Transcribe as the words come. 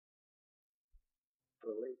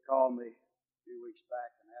called me a few weeks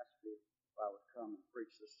back and asked me if I would come and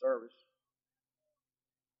preach this service.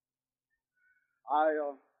 I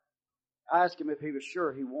asked him if he was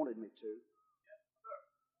sure he wanted me to.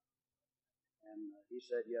 And he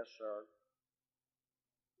said, yes, sir.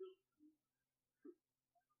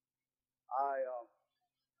 I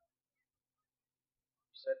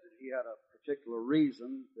said that he had a particular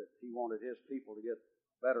reason that he wanted his people to get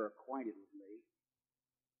better acquainted with me.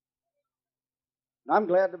 And I'm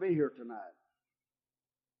glad to be here tonight.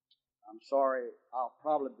 I'm sorry, I'm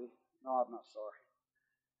not sorry.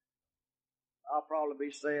 I'll probably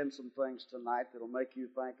be saying some things tonight that'll make you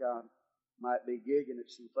think I might be gigging at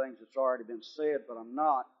some things that's already been said, but I'm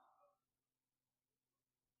not.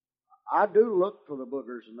 I do look for the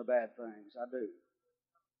boogers and the bad things. I do.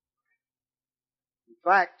 In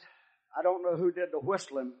fact, I don't know who did the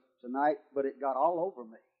whistling tonight, but it got all over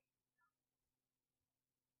me.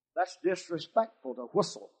 That's disrespectful to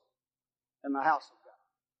whistle in the house of God.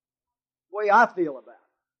 The way I feel about it.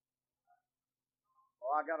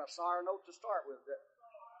 Well, I got a sour note to start with.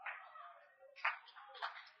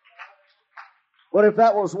 But if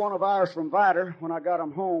that was one of ours from Vider, when I got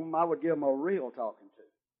them home, I would give them a real talking to.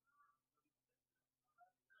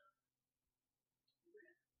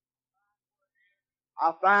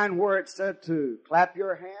 I find where it said to clap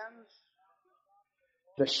your hands,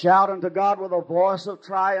 to shout unto God with a voice of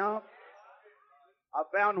triumph. I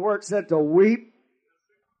found where it said to weep.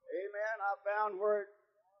 Amen. I found where it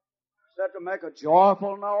said to make a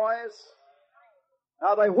joyful noise.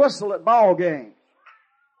 Now they whistle at ball games.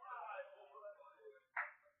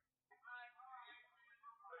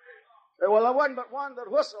 Say, well, there wasn't but one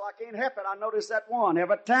that whistle. I can't help it. I notice that one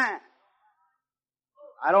every time.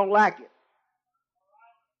 I don't like it.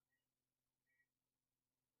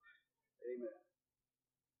 Amen.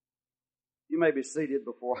 You may be seated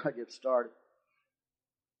before I get started.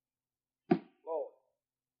 Lord.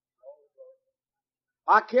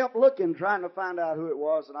 I kept looking, trying to find out who it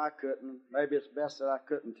was, and I couldn't. Maybe it's best that I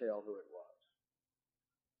couldn't tell who it was.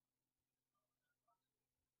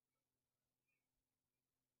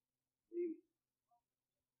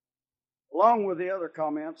 Along with the other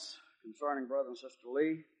comments concerning Brother and Sister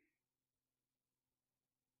Lee,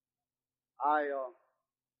 I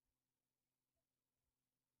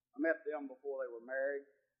met them before they were married.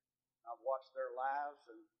 I've watched their lives,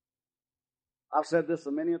 and I've said this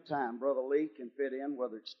a many a time. Brother Lee can fit in,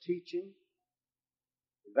 whether it's teaching,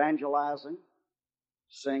 evangelizing,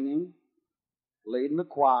 singing, leading the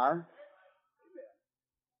choir. Amen.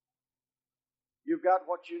 You've got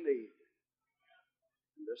what you need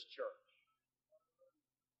in this church.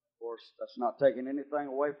 Of course, that's not taking anything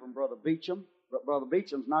away from Brother Beecham, but Brother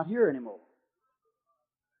Beecham's not here anymore.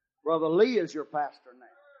 Brother Lee is your pastor now.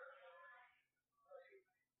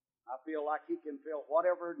 I feel like he can fill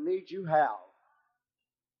whatever need you have.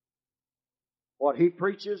 What he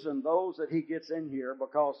preaches and those that he gets in here,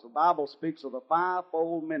 because the Bible speaks of the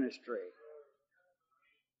fivefold ministry.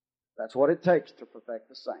 That's what it takes to perfect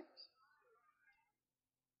the saints.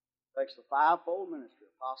 It takes the fivefold ministry.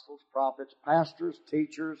 Apostles, prophets, pastors,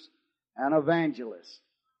 teachers, and evangelists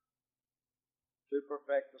to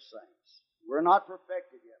perfect the saints. We're not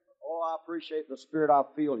perfected yet, but I appreciate the spirit I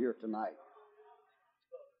feel here tonight.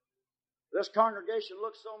 This congregation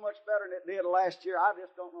looks so much better than it did last year, I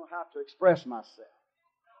just don't know how to express myself.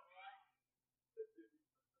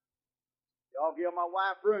 Y'all give my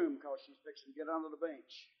wife room because she's fixing to get under the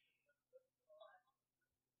bench.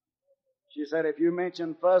 She said, if you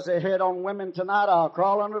mention fuzzy head on women tonight, I'll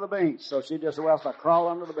crawl under the bench. So she just wants to crawl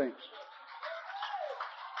under the bench.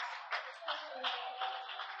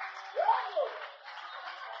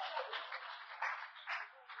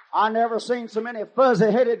 I never seen so many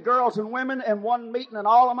fuzzy-headed girls and women in one meeting in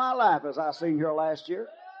all of my life as I seen here last year.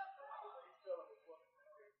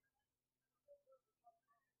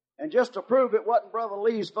 And just to prove it wasn't Brother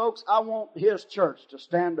Lee's folks, I want his church to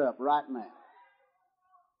stand up right now.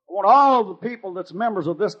 I want all the people that's members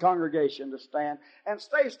of this congregation to stand and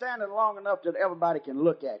stay standing long enough that everybody can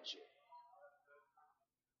look at you.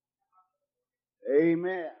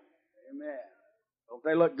 Amen. Amen. Don't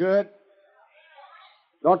they look good?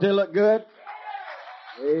 Don't they look good?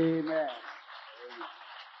 Amen. Amen.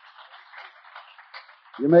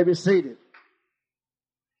 You may be seated.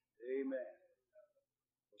 Amen.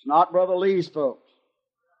 It's not Brother Lee's folks.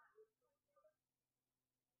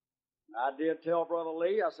 I did tell Brother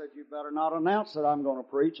Lee, I said, you better not announce that I'm going to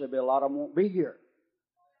preach. There'll be a lot of them won't be here.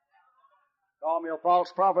 Call me a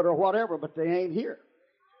false prophet or whatever, but they ain't here.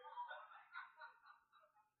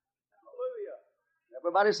 Hallelujah.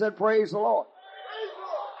 Everybody said, praise the Lord.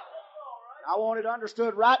 I want it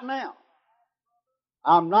understood right now.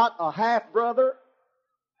 I'm not a half-brother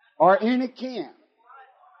or any kin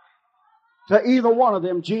to either one of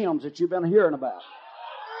them Jims that you've been hearing about.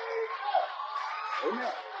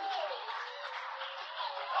 Amen.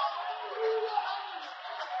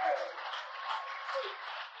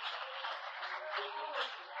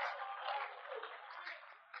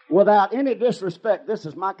 Without any disrespect, this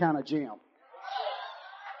is my kind of Jim.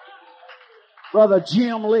 Brother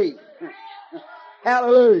Jim Lee.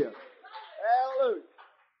 Hallelujah. Hallelujah.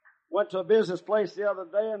 Went to a business place the other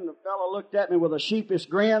day, and the fellow looked at me with a sheepish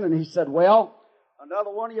grin, and he said, well, another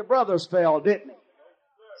one of your brothers fell, didn't he?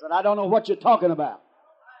 I said, I don't know what you're talking about.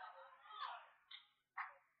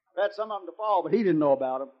 I had some of them to fall, but he didn't know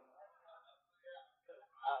about them.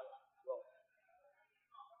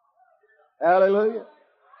 Hallelujah.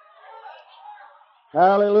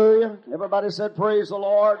 Hallelujah. Everybody said, praise the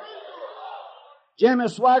Lord. Jimmy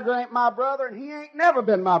Swagger ain't my brother, and he ain't never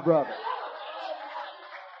been my brother.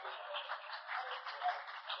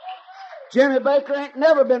 Jimmy Baker ain't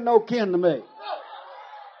never been no kin to me.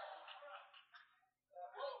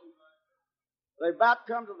 They've about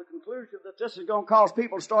come to the conclusion that this is going to cause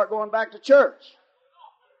people to start going back to church.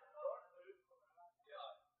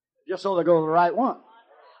 Just so they go to the right one.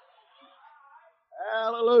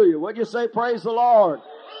 Hallelujah. Would you say praise the Lord?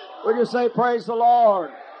 Would you say praise the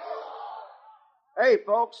Lord? Hey,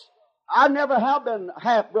 folks, I never have been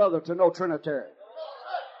half-brother to no Trinitarian.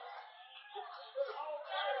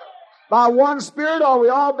 By one Spirit are we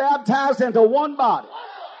all baptized into one body.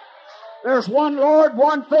 There's one Lord,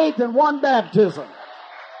 one faith, and one baptism.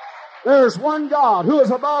 There's one God who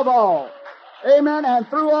is above all. Amen. And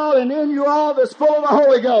through all and in you all that's full of the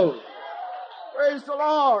Holy Ghost. Praise the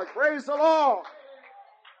Lord. Praise the Lord.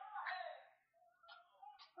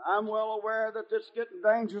 I'm well aware that it's getting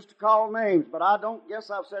dangerous to call names, but I don't guess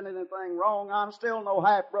I've said anything wrong. I'm still no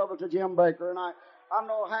half-brother to Jim Baker, and I'm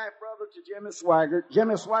no half-brother to Jimmy Swaggart.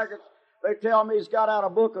 Jimmy Swaggart, they tell me he's got out a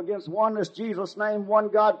book against oneness, Jesus' name, one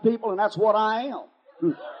God people, and that's what I am.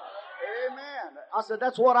 Amen. I said,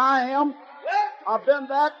 that's what I am. I've been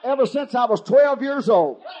that ever since I was 12 years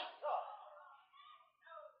old.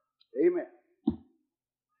 Amen.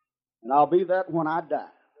 And I'll be that when I die.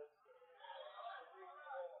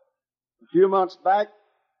 A few months back,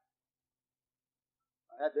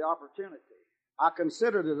 I had the opportunity. I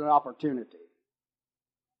considered it an opportunity to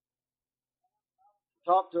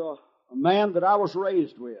talk to a man that I was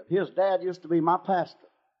raised with. His dad used to be my pastor.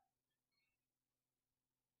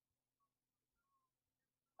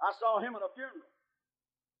 I saw him at a funeral.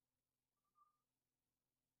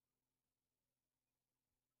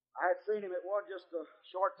 I had seen him, it was just a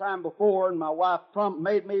short time before, and my wife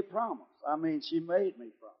made me promise. I mean, she made me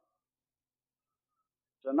promise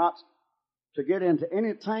to not to get into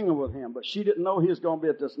any tangle with him, but she didn't know he was going to be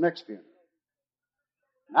at this next funeral.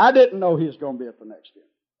 And I didn't know he was going to be at the next funeral.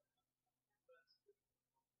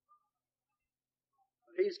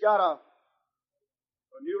 He's got a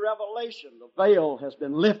new revelation. The veil has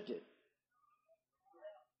been lifted.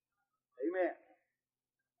 Amen.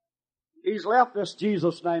 He's left this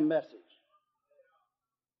Jesus name message.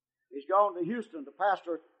 He's gone to Houston to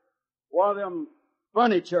pastor one of them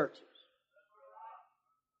funny churches.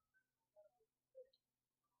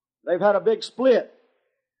 They've had a big split.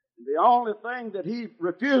 The only thing that he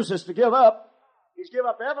refuses to give up, he's given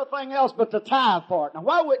up everything else but the tithe part. Now,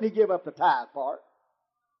 why wouldn't he give up the tithe part?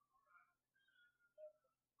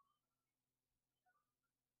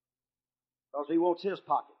 Because he wants his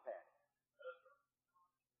pocket patty.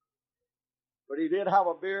 But he did have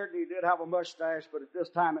a beard and he did have a mustache, but at this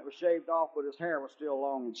time it was shaved off, but his hair was still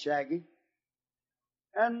long and shaggy.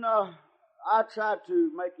 And I tried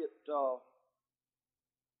to make it.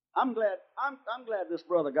 I'm glad this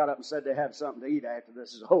brother got up and said they had something to eat after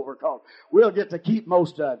this is over, because we'll get to keep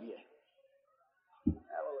most of you.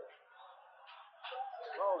 Hallelujah.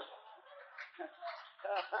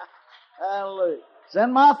 Hallelujah. It's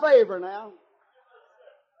in my favor now.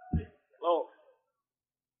 Lord.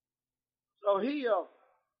 So he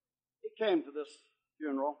came to this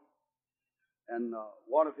funeral, and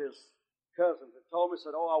one of his cousins had told me,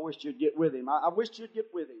 said, "Oh, I wish you'd get with him. I wish you'd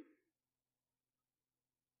get with him."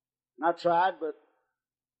 And I tried, but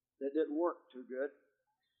it didn't work too good.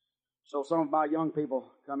 So some of my young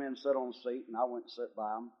people come in and sit on the seat, and I went and sat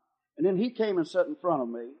by them. And then he came and sat in front of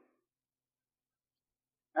me.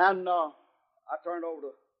 And I turned over to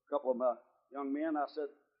a couple of my young men. I said,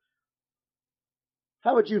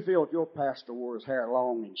 "How would you feel if your pastor wore his hair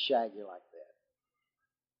long and shaggy like that?"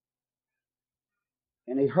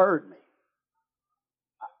 And he heard me.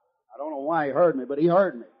 I don't know why he heard me, but he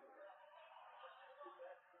heard me.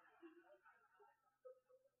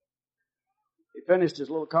 He finished his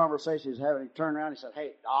little conversation he was having. He turned around and he said,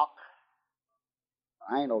 "Hey, Doc."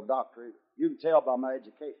 I ain't no doctor either. You can tell by my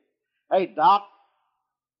education. "Hey, Doc."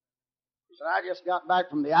 He said, "I just got back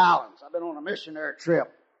from the islands. I've been on a missionary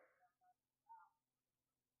trip.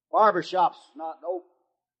 Barbershop's not open.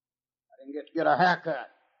 I didn't get to get a haircut."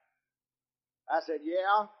 I said,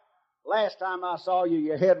 "Yeah, last time I saw you,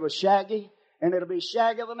 your head was shaggy, and it'll be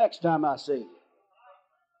shaggy the next time I see you."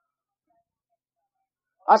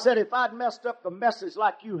 I said, "If I'd messed up the message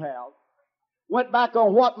like you have, went back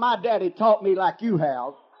on what my daddy taught me like you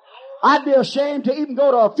have, I'd be ashamed to even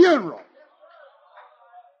go to a funeral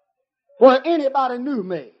where anybody knew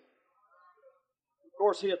me." Of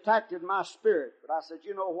course, he attacked in my spirit, but I said,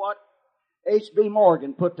 "You know what? H.B.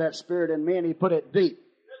 Morgan put that spirit in me, and he put it deep.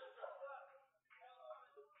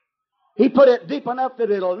 He put it deep enough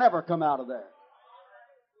that it'll never come out of there."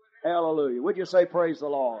 Hallelujah. Would you say praise the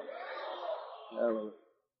Lord? Hallelujah.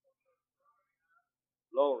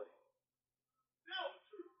 Glory.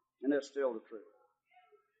 And it's still the truth.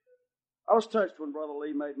 I was touched when Brother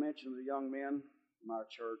Lee made mention of the young men in our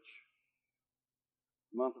church.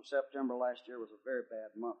 The month of September last year was a very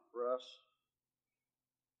bad month for us.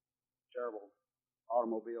 Terrible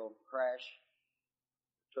automobile crash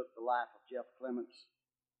took the life of Jeff Clements.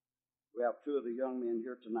 We have two of the young men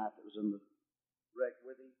here tonight that was in the wreck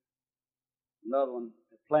with him. Another one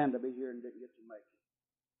had planned to be here and didn't get to make it.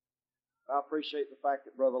 I appreciate the fact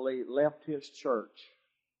that Brother Lee left his church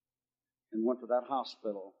and went to that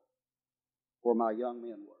hospital where my young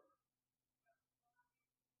men were.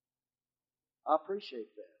 I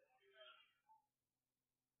appreciate that.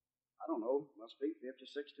 I don't know, must be 50,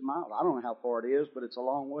 60 miles. I don't know how far it is, but it's a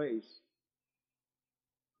long ways.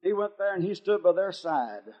 He went there and he stood by their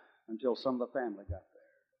side until some of the family got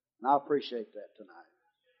there. And I appreciate that tonight.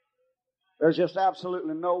 There's just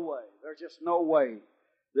absolutely no way. There's just no way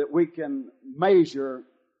that we can measure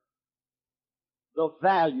the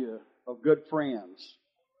value of good friends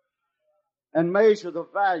and measure the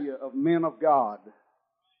value of men of God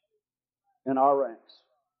in our ranks.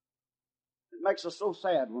 It makes us so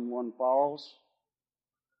sad when one falls.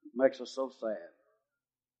 It makes us so sad.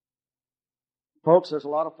 Folks, there's a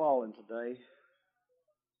lot of falling today.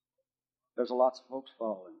 There's lots of folks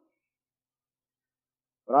falling.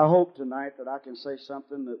 But I hope tonight that I can say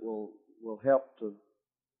something that will help to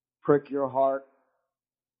prick your heart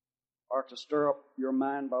or to stir up your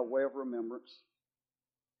mind by way of remembrance.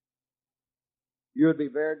 You would be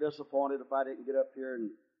very disappointed if I didn't get up here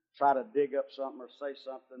and try to dig up something or say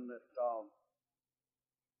something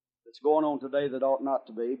that's going on today that ought not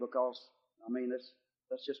to be, because,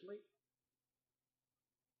 that's just me.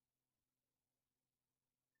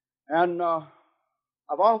 And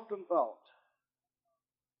I've often thought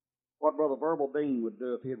what Brother Verbal Bean would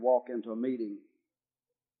do if he'd walk into a meeting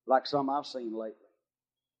like some I've seen lately.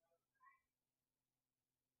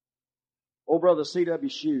 Old Brother C.W.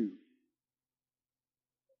 Shue.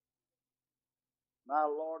 My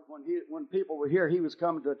Lord, when people were here, he was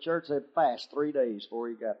coming to a church, they'd fast 3 days before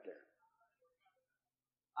he got there.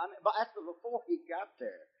 But after before he got there,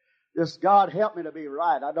 just God help me to be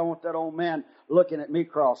right. I don't want that old man looking at me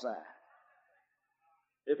cross-eyed.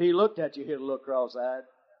 If he looked at you, he'd look cross-eyed.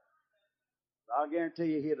 I'll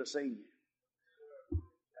guarantee you he'd have seen you.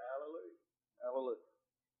 Hallelujah. Hallelujah.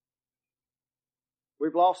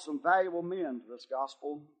 We've lost some valuable men to this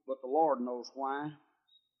gospel, but the Lord knows why.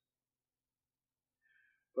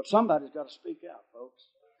 But somebody's got to speak out, folks.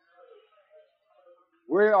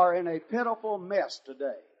 We are in a pitiful mess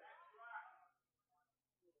today.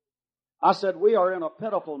 I said we are in a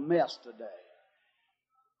pitiful mess today.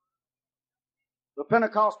 The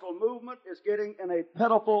Pentecostal movement is getting in a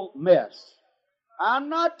pitiful mess. I'm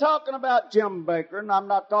not talking about Jim Baker, and I'm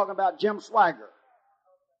not talking about Jim Swagger.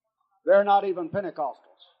 They're not even Pentecostals.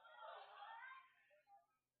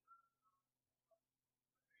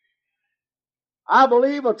 I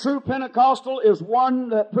believe a true Pentecostal is one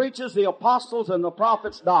that preaches the apostles' and the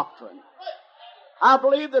prophets' doctrine. I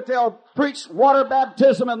believe that they'll preach water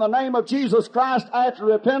baptism in the name of Jesus Christ after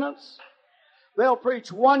repentance. They'll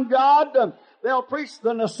preach one God. They'll preach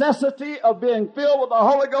the necessity of being filled with the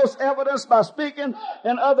Holy Ghost evidence by speaking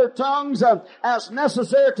in other tongues as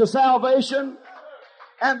necessary to salvation.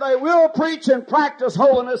 And they will preach and practice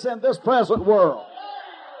holiness in this present world.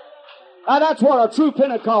 Now that's what a true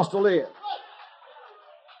Pentecostal is.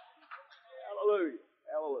 Hallelujah.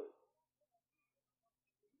 Hallelujah.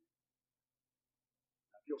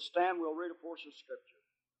 If you'll stand, we'll read a portion of Scripture.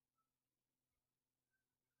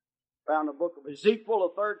 Found the book of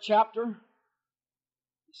Ezekiel, the 3rd chapter,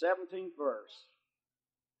 17th verse.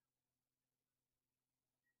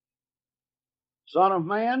 Son of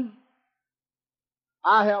man,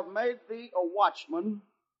 I have made thee a watchman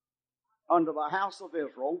unto the house of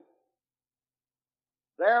Israel.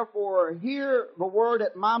 Therefore hear the word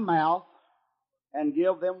at my mouth, and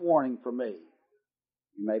give them warning from me.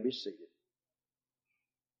 You may be seated.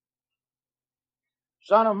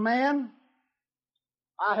 Son of man,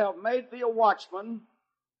 I have made thee a watchman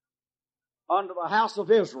unto the house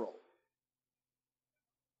of Israel.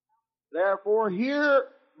 Therefore hear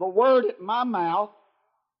the word at my mouth,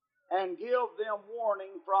 and give them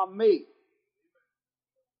warning from me.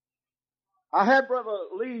 I had Brother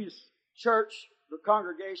Lee's church, the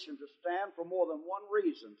congregation, to stand for more than one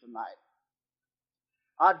reason tonight.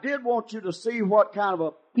 I did want you to see what kind of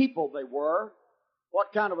a people they were,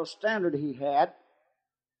 what kind of a standard he had.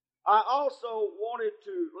 I also wanted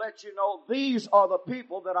to let you know these are the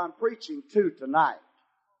people that I'm preaching to tonight,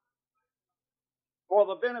 for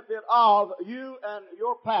the benefit of you and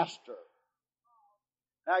your pastor.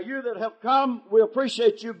 Now, you that have come, we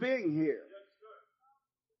appreciate you being here.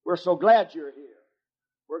 We're so glad you're here.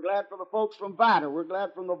 We're glad for the folks from Vita. We're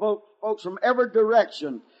glad from the folks from every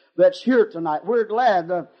direction that's here tonight. We're glad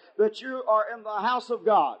that you are in the house of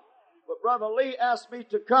God. But Brother Lee asked me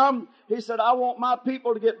to come. He said, I want my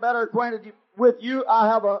people to get better acquainted with you. I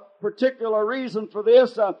have a particular reason for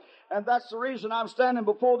this, and that's the reason I'm standing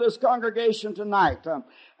before this congregation tonight.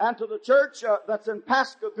 And to the church that's in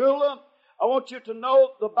Pascagoula, I want you to know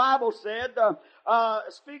the Bible said,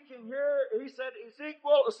 speaking here, he said,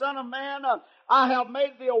 Ezekiel, the son of man, I have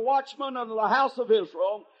made thee a watchman unto the house of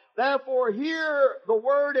Israel. Therefore hear the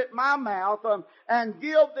word at my mouth, and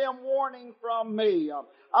give them warning from me.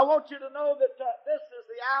 I want you to know that this is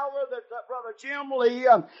the hour that Brother Jim Lee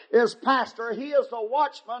is pastor. He is the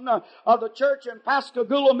watchman of the church in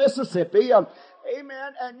Pascagoula, Mississippi.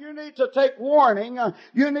 Amen. And you need to take warning.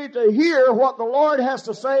 You need to hear what the Lord has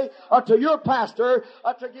to say to your pastor,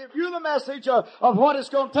 to give you the message of what it's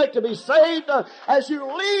going to take to be saved as you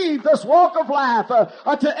leave this walk of life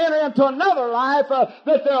to enter into another life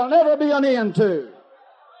that there'll never be an end to. Hallelujah.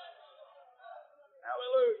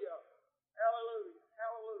 Hallelujah.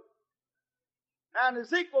 Hallelujah. Now in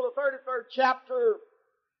Ezekiel, the 33rd chapter,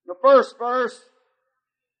 the first verse,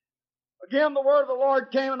 again, the word of the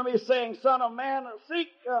Lord came unto me, saying, Son of man,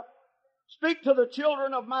 speak to the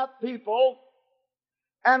children of my people,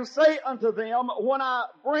 and say unto them, when I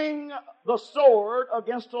bring the sword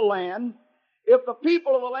against a land, if the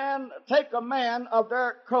people of the land take a man of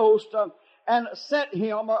their coast and set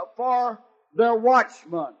him for their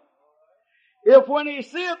watchman, if when he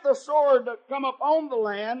seeth the sword come upon the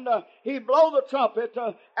land, he blow the trumpet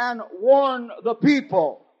and warn the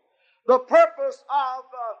people. The purpose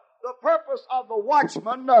of the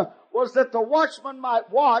watchman was that the watchman might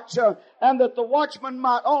watch, and that the watchman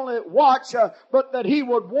might only watch, but that he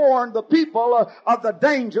would warn the people of the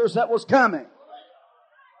dangers that was coming.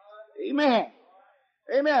 Amen.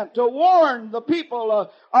 Amen. To warn the people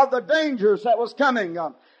of the dangers that was coming.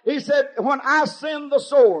 He said, when I send the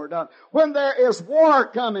sword, when there is war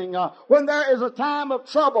coming, when there is a time of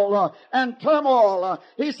trouble and turmoil,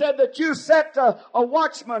 he said that you set a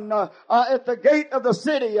watchman at the gate of the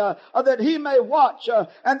city that he may watch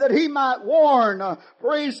and that he might warn,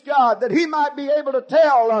 praise God, that he might be able to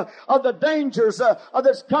tell of the dangers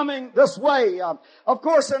that's coming this way. Of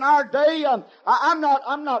course, in our day, I'm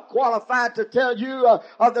not qualified to tell you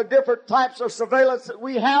of the different types of surveillance that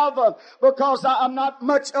we have because I'm not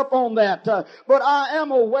much up on that. But I am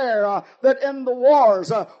aware that in the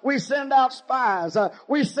wars, we send out spies,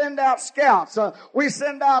 we send out scouts, we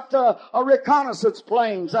send out reconnaissance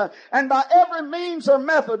planes, and by every means or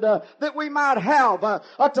method that we might have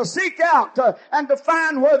to seek out and to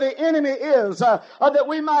find where the enemy is, that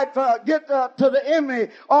we might get to the enemy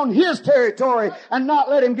on his territory and not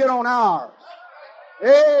let him get on ours.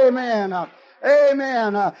 Amen.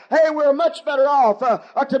 Amen. Hey, we're much better off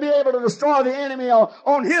to be able to destroy the enemy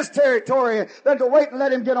on his territory than to wait and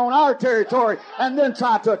let him get on our territory and then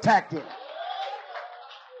try to attack him.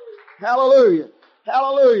 Hallelujah.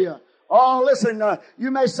 Hallelujah. Oh, listen,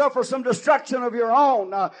 you may suffer some destruction of your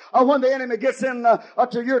own when the enemy gets in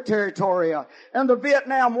to your territory. In the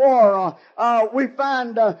Vietnam War, we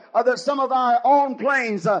find that some of our own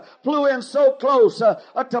planes flew in so close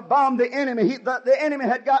to bomb the enemy. The enemy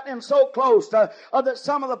had gotten in so close that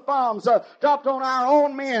some of the bombs dropped on our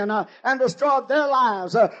own men and destroyed their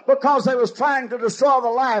lives because they was trying to destroy the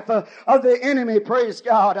life of the enemy, praise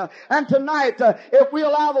God. And tonight, if we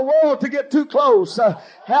allow the world to get too close,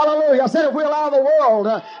 hallelujah, I said if we allow the world,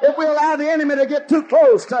 if we allow the enemy to get too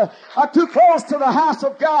close to the house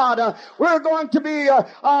of God, we're going to be,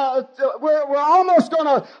 we're almost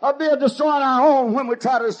going to be destroying our own when we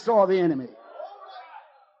try to destroy the enemy.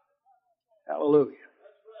 Hallelujah.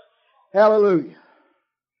 Hallelujah.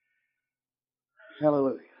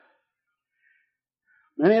 Hallelujah.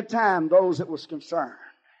 Many a time those that was concerned,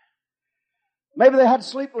 maybe they had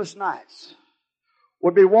sleepless nights,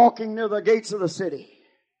 would be walking near the gates of the city.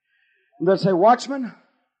 And they'd say, "Watchman,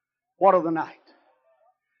 what of the night?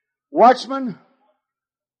 Watchman,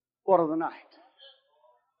 what of the night?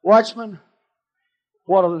 Watchman,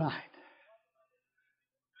 what of the night?"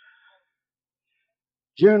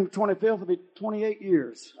 June 25th will be 28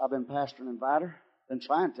 years I've been pastoring in Vidor. Been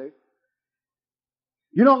trying to.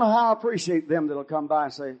 You don't know how I appreciate them that'll come by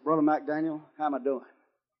and say, "Brother McDaniel, how am I doing?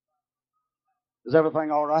 Is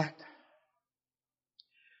everything all right?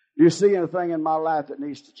 Do you see anything in my life that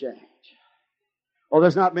needs to change?" Oh,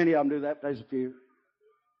 there's not many of them do that, but there's a few.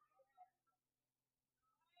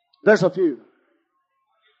 There's a few.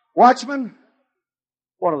 "Watchman,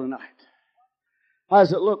 what of the night? How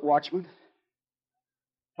does it look, watchman?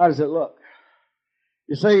 How does it look?"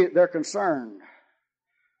 You see, they're concerned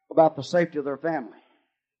about the safety of their family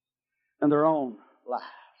and their own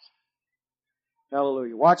lives.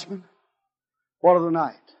 Hallelujah. "Watchman, what of the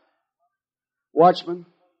night? Watchman,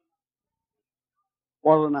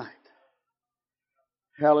 what of the night?"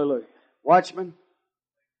 Hallelujah. "Watchman,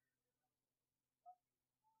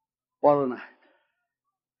 what of the night?"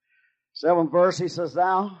 7th verse, he says,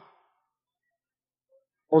 "Thou,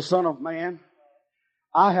 O Son of Man,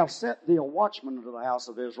 I have set thee a watchman unto the house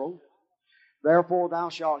of Israel. Therefore thou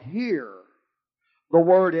shalt hear the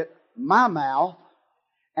word at my mouth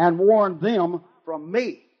and warn them from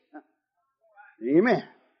me." Amen.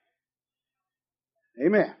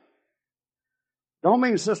 Amen. Don't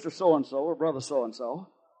mean sister so-and-so or brother so-and-so,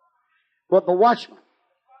 but the watchman.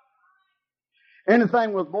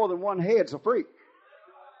 Anything with more than one head's a freak.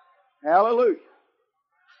 Hallelujah.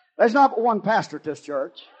 There's not but one pastor at this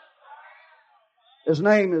church. His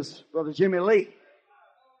name is Brother Jimmy Lee.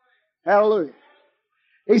 Hallelujah.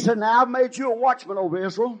 He said, "Now I've made you a watchman over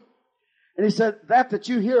Israel." And he said, that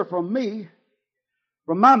you hear from me,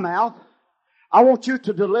 from my mouth, I want you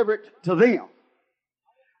to deliver it to them.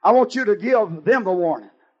 I want you to give them the warning.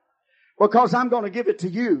 Because I'm going to give it to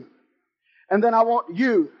you. And then I want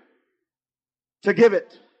you to give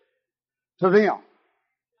it to them.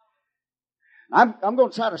 I'm going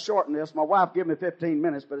to try to shorten this. My wife gave me 15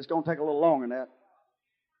 minutes, but it's going to take a little longer than that.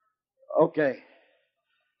 Okay.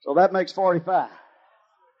 So that makes 45.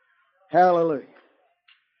 Hallelujah.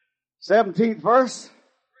 17th verse.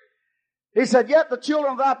 He said, "Yet the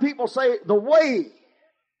children of thy people say, the way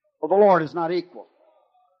of the Lord is not equal."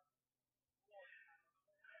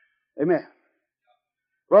 Amen.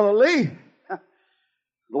 Brother Lee,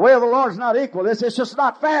 the way of the Lord is not equal. It's just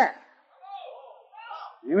not fair.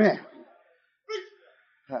 Amen.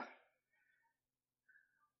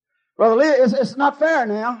 Brother Lee, it's not fair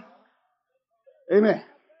now. Amen.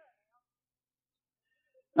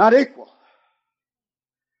 Not equal.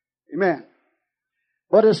 Amen.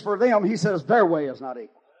 But as for them, he says, their way is not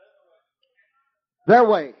equal. Their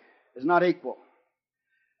way is not equal.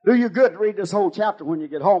 Do you good to read this whole chapter when you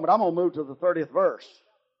get home, but I'm going to move to the 30th verse.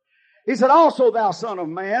 He said, "Also, thou son of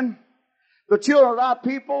man, the children of thy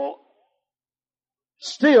people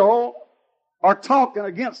still are talking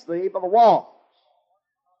against thee by the walls."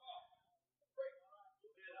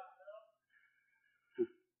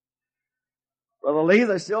 Brother Lee,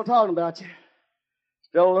 they're still talking about you.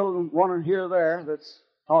 Still a little one here or there that's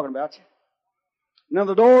talking about you. And in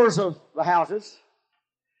the doors of the houses,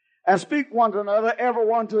 and speak one to another, every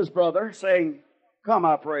one to his brother, saying, "Come,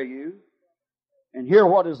 I pray you, and hear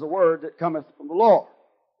what is the word that cometh from the Lord."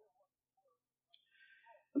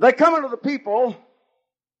 They come unto the people,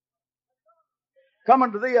 come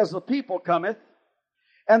unto thee as the people cometh,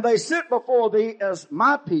 and they sit before thee as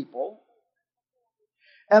my people,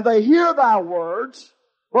 and they hear thy words,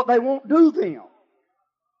 but they won't do them.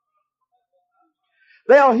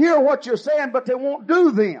 They'll hear what you're saying, but they won't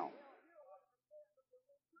do them.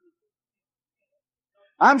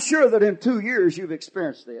 I'm sure that in 2 years you've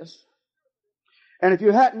experienced this. And if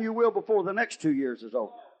you hadn't, you will before the next 2 years is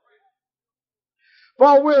over.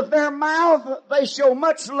 For with their mouth they show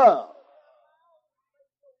much love.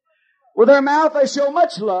 With their mouth they show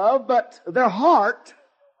much love, but their heart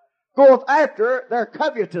goeth after their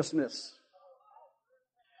covetousness.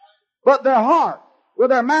 But their heart, with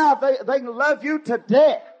their mouth they can love you to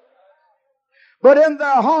death. But in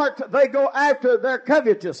their heart they go after their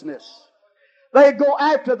covetousness. They go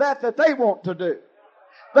after that they want to do.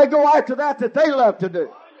 They go after that they love to do.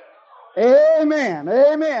 Amen.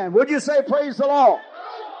 Amen. Would you say praise the Lord?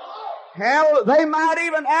 Hell, they might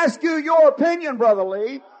even ask you your opinion, Brother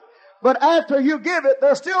Lee, but after you give it,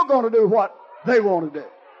 they're still going to do what they want to do.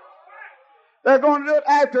 They're going to do it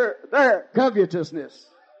after their covetousness.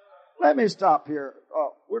 Let me stop here.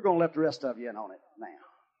 We're going to let the rest of you in on it now.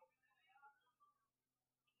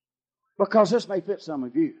 Because this may fit some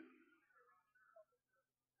of you.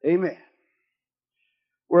 Amen.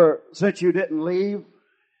 Since you didn't leave,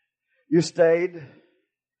 you stayed,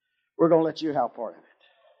 we're going to let you have part of it.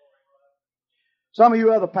 Some of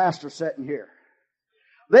you other pastors sitting here,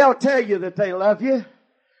 they'll tell you that they love you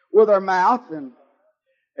with their mouth, and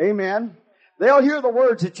amen. They'll hear the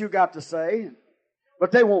words that you got to say,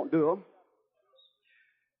 but they won't do them.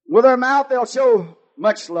 With their mouth, they'll show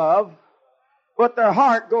much love, but their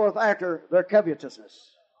heart goeth after their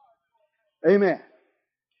covetousness. Amen.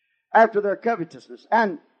 After their covetousness.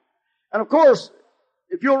 And of course,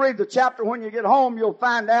 if you'll read the chapter when you get home, you'll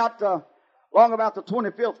find out, long about the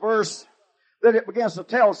 25th verse, that it begins to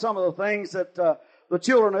tell some of the things that the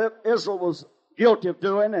children of Israel was guilty of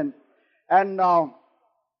doing, and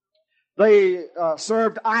they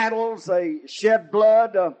served idols, they shed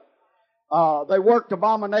blood, they worked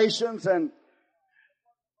abominations, and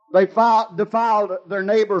they defiled their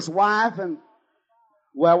neighbor's wife, and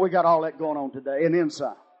well, we got all that going on today, and then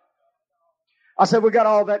some. I said we got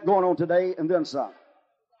all that going on today, and then some.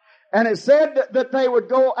 And it said that they would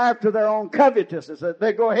go after their own covetousness. That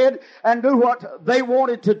they go ahead and do what they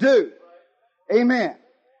wanted to do. Amen.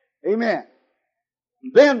 Amen.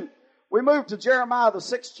 Then we move to Jeremiah the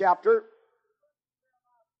 6th chapter.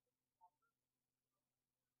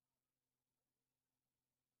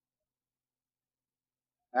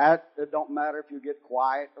 It don't matter if you get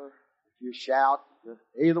quiet or if you shout.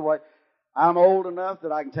 Either way. I'm old enough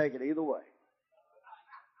that I can take it either way.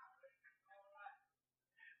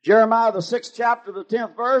 Jeremiah the 6th chapter, the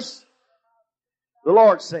 10th verse, the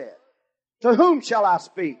Lord said, "To whom shall I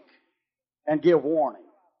speak and give warning?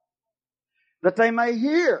 That they may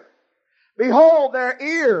hear. Behold, their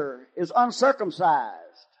ear is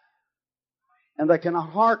uncircumcised, and they cannot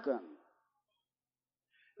hearken.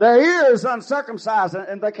 Their ear is uncircumcised,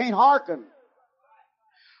 and they can't hearken.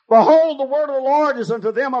 Behold, the word of the Lord is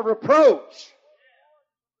unto them a reproach,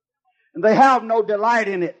 and they have no delight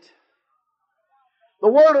in it." The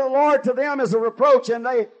word of the Lord to them is a reproach, and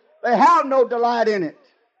they have no delight in it.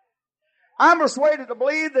 I'm persuaded to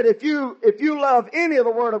believe that if you love any of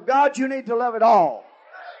the Word of God, you need to love it all.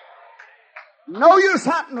 No use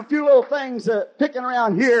hunting a few little things, picking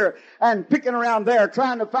around here and picking around there,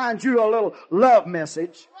 trying to find you a little love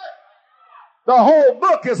message. The whole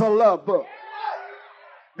book is a love book.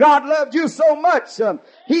 God loved you so much,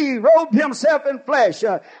 He robed Himself in flesh.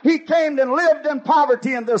 He came and lived in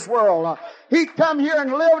poverty in this world. He come here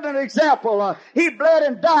and lived an example. He bled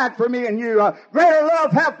and died for me and you. Greater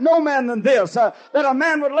love hath no man than this, that a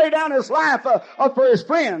man would lay down his life for his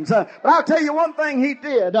friends. But I'll tell you one thing He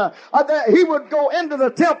did. That He would go into the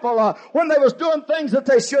temple when they was doing things that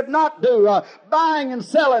they should not do, buying and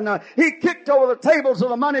selling. He kicked over the tables of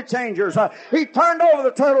the money changers. He turned over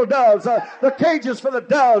the turtle doves, the cages for the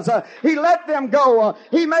doves. He let them go.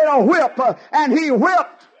 He made a whip, and He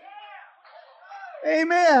whipped.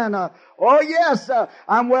 Amen. Oh yes,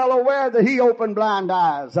 I'm well aware that He opened blind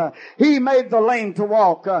eyes. He made the lame to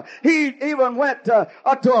walk. He even went to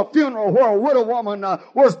a funeral where a widow woman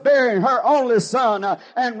was burying her only son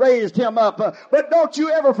and raised him up. But don't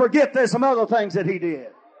you ever forget there's some other things that He did.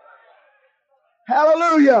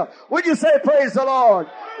 Hallelujah. Would you say praise the Lord?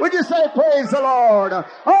 Would you say praise the Lord?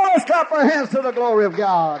 Oh, let's clap our hands to the glory of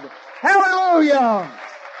God. Hallelujah.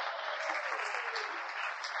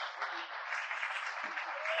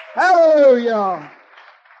 Hallelujah.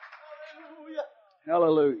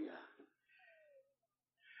 Hallelujah.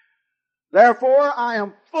 Therefore, I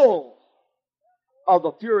am full of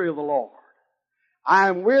the fury of the Lord. I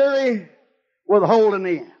am weary with holding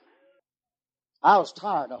in. I was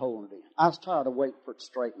tired of holding it in. I was tired of waiting for it to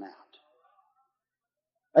straighten out.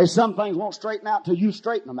 There's some things won't straighten out till you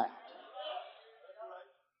straighten them out.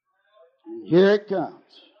 And here it comes.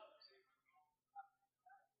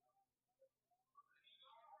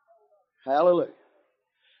 Hallelujah.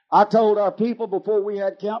 I told our people before we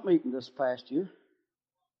had camp meeting this past year,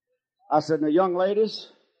 I said, now young ladies,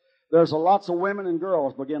 there's lots of women and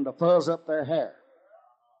girls begin to fuzz up their hair.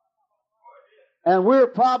 And we're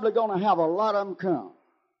probably going to have a lot of them come.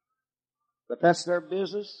 But that's their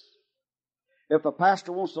business. If the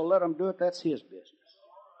pastor wants to let them do it, that's his business.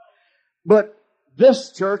 But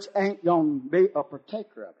this church ain't going to be a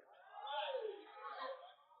partaker of it.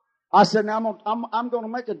 I said, now I'm going to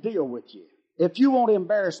make a deal with you. If you won't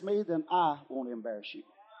embarrass me, then I won't embarrass you.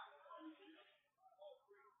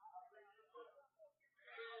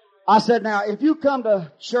 I said, now, if you come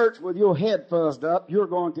to church with your head fuzzed up, you're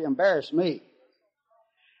going to embarrass me.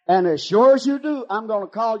 And as sure as you do, I'm going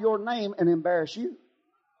to call your name and embarrass you.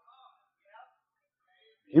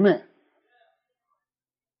 Amen.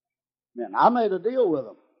 Man, I made a deal with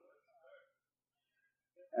them.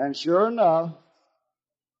 And sure enough,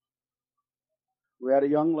 we had a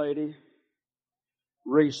young lady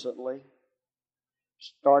recently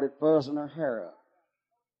started fuzzing her hair up.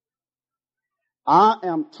 I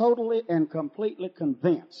am totally and completely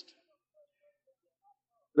convinced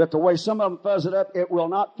that the way some of them fuzz it up, it will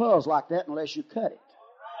not fuzz like that unless you cut it.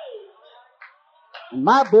 And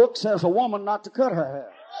my book says a woman not to cut her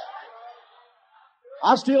hair.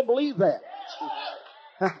 I still believe that.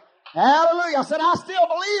 Hallelujah. I said, I still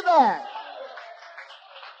believe that.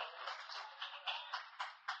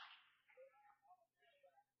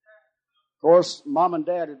 Of course, Mom and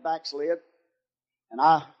Dad had backslid, and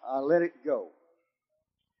I let it go.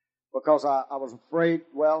 Because I was afraid,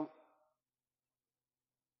 well,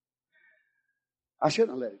 I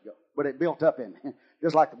shouldn't have let it go. But it built up in me.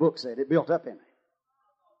 Just like the book said, it built up in me.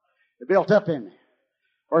 It built up in me.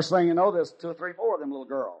 First thing you know, there's 2 or 3, 4 of them little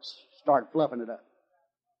girls started fluffing it up.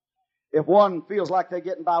 If one feels like they're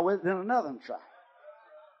getting by with it, then another one try.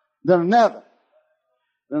 Then another.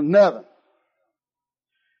 Then another.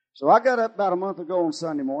 So I got up about a month ago on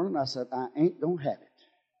Sunday morning, and I said, I ain't going to have it.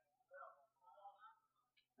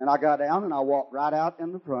 And I got down and I walked right out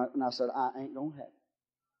in the front, and I said, I ain't going to have it.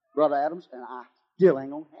 Brother Adams, and I still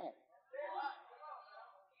ain't going to have it.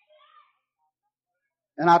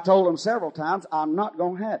 And I told him several times, I'm not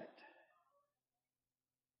going to have it.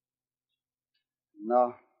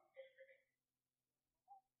 No.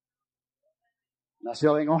 And I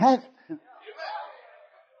still ain't going to have it.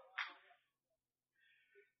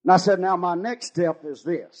 And I said, now my next step is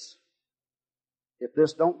this. If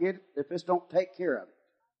this don't take care of it,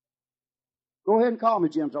 go ahead and call me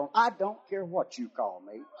Jim Jones. I don't care what you call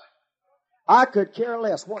me. I could care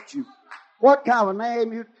less what kind of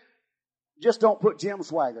name you, just don't put Jim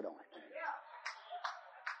Swaggart on it.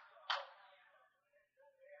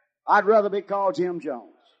 I'd rather be called Jim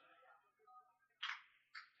Jones.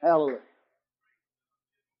 Hallelujah.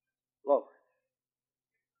 Lord.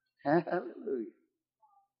 Hallelujah.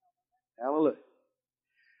 Hallelujah.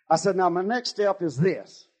 I said, now my next step is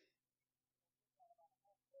this.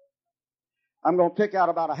 I'm going to pick out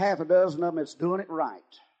about a half a dozen of them that's doing it right.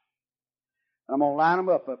 And I'm going to line them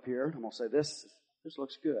up here. I'm going to say, this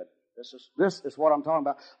looks good. This is what I'm talking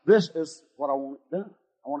about. This is what I want it done.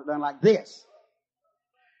 I want it done like this.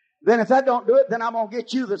 Then if that don't do it, then I'm going to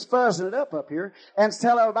get you that's fuzzing it up here and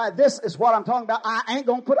tell everybody, this is what I'm talking about. I ain't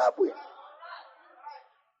going to put up with.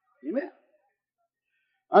 Amen.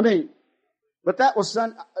 I mean, but that was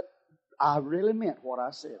I really meant what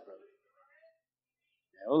I said, brother.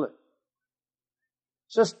 Hallelujah.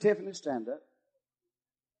 Sister Tiffany, stand up.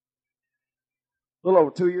 A little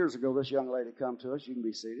over 2 years ago, this young lady come to us. You can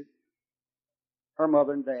be seated. Her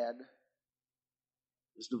mother and dad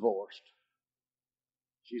is divorced.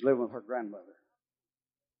 She's living with her grandmother.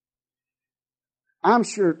 I'm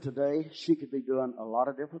sure today she could be doing a lot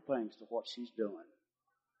of different things to what she's doing.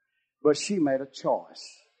 But she made a choice.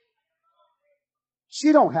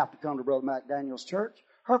 She don't have to come to Brother McDaniel's church.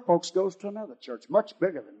 Her folks goes to another church, much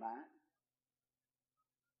bigger than mine.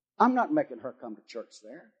 I'm not making her come to church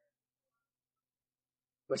there.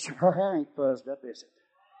 But her hair ain't fuzzed up, is it?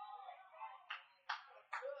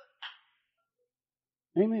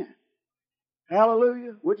 Amen.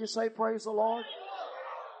 Hallelujah. Would you say praise the Lord?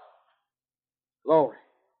 Glory.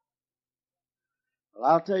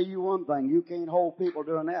 Well, I'll tell you one thing. You can't hold people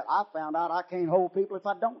doing that. I found out I can't hold people if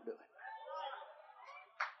I don't do it.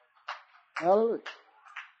 Hallelujah.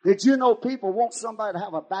 Did you know people want somebody to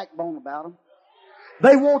have a backbone about them?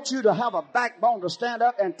 They want you to have a backbone to stand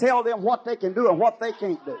up and tell them what they can do and what they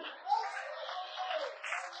can't do.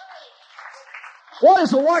 What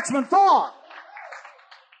is a watchman for?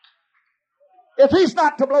 If he's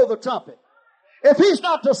not to blow the trumpet, if he's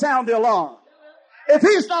not to sound the alarm, if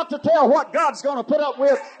he's not to tell what God's going to put up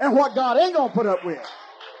with and what God ain't going to put up with.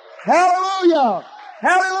 Hallelujah.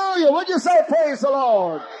 Hallelujah. Would you say praise the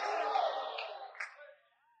Lord?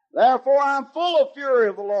 Therefore, I'm full of fury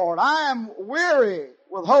of the Lord. I am weary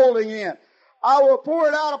with holding in. I will pour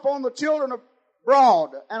it out upon the children abroad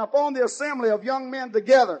and upon the assembly of young men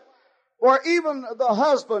together. For even the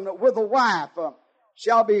husband with the wife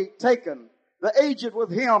shall be taken, the aged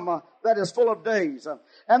with him that is full of days.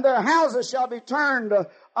 And their houses shall be turned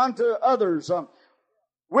unto others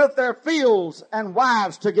with their fields and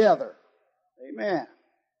wives together. Amen.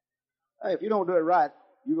 Hey, if you don't do it right,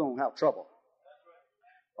 you're going to have trouble.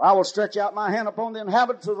 I will stretch out my hand upon the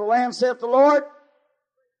inhabitants of the land, saith the Lord.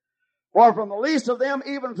 For from the least of them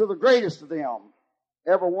even to the greatest of them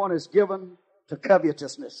everyone is given to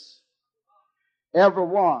covetousness.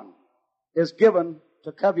 Everyone is given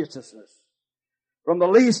to covetousness. From the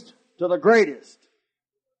least to the greatest.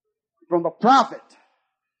 From the prophet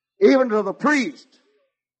even to the priest.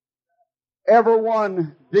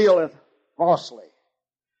 Everyone dealeth falsely.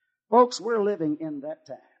 Folks, we're living in that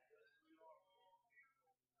time.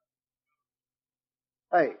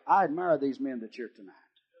 Hey, I admire these men that's here tonight.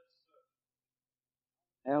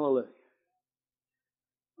 Hallelujah.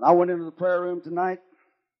 When I went into the prayer room tonight,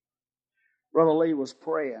 Brother Lee was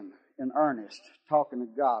praying in earnest, talking to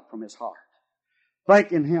God from his heart,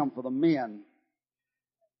 thanking Him for the men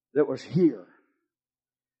that was here,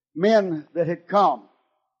 men that had come,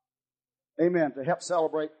 amen, to help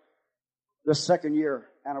celebrate this second year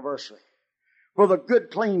anniversary, for the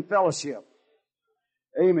good, clean fellowship,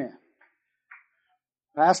 amen.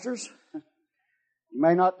 Pastors, you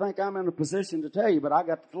may not think I'm in a position to tell you, but I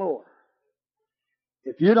got the floor.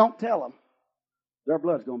 If you don't tell them, their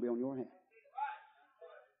blood's going to be on your hand.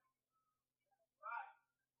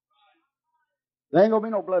 There ain't going to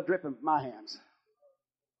be no blood dripping from my hands.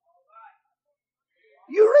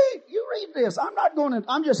 You read this.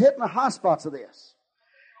 I'm just hitting the hot spots of this.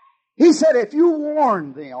 He said, if you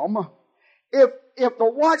warn them, if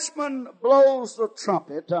the watchman blows the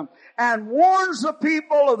trumpet and warns the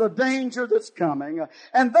people of the danger that's coming,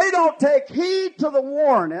 and they don't take heed to the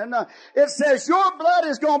warning, it says your blood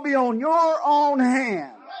is going to be on your own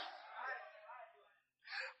hand.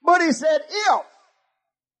 But he said,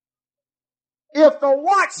 if the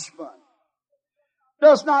watchman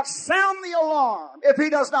does not sound the alarm, if he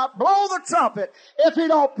does not blow the trumpet, if he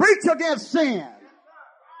don't preach against sin,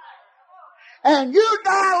 and you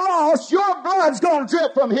die lost, your blood's going to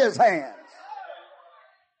drip from his hands.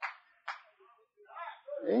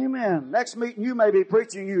 Amen. Next meeting you may be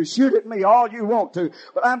preaching, you shoot at me all you want to.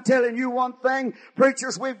 But I'm telling you one thing,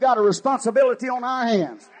 preachers, we've got a responsibility on our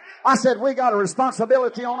hands. I said we got a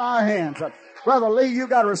responsibility on our hands. Brother Lee, you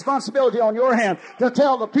got a responsibility on your hand to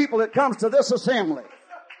tell the people that comes to this assembly.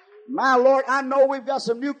 My Lord, I know we've got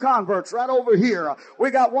some new converts right over here. We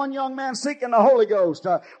got one young man seeking the Holy Ghost.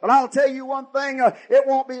 But I'll tell you one thing, it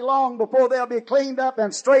won't be long before they'll be cleaned up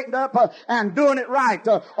and straightened up and doing it right,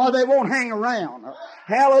 or they won't hang around.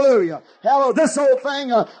 Hallelujah. Hallelujah. This whole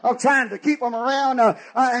thing of trying to keep them around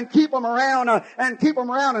and keep them around and keep them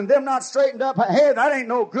around and them not straightened up, hey, that ain't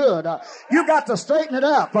no good. You got to straighten it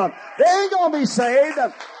up. They ain't going to be saved.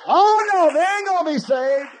 Oh, no, they ain't going to be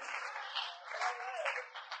saved.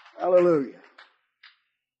 Hallelujah.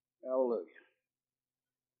 Hallelujah.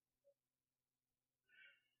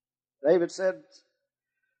 David said,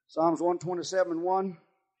 Psalms 127:1,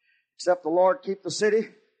 except the Lord keep the city,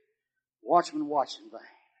 watchmen watch in vain.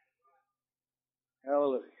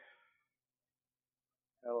 Hallelujah.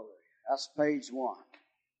 Hallelujah. That's page 1.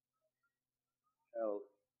 Hallelujah.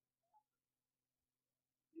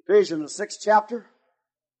 Ephesians, the 6th chapter.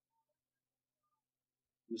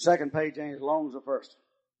 The second page ain't as long as the first.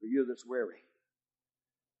 For you that's weary.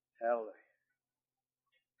 Hallelujah.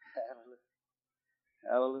 Hallelujah.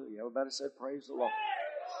 Hallelujah. Everybody said, praise the Lord.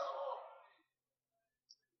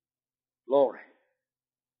 Glory.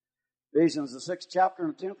 Ephesians, the 6th chapter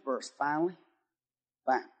and the 10th verse. Finally.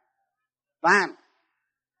 Finally.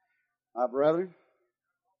 My brethren,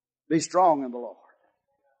 be strong in the Lord.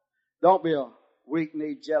 Don't be a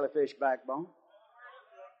weak-kneed jellyfish backbone.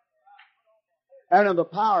 And in the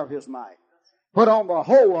power of His might. Put on the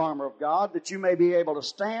whole armor of God that you may be able to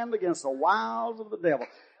stand against the wiles of the devil,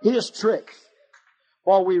 his tricks.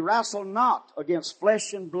 For we wrestle not against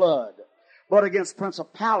flesh and blood, but against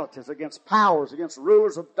principalities, against powers, against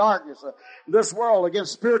rulers of darkness, this world,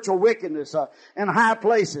 against spiritual wickedness in high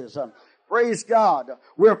places. Praise God.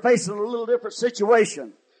 We're facing a little different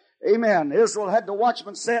situation. Amen. Israel had the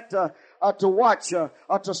watchman set to watch,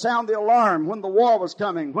 to sound the alarm when the war was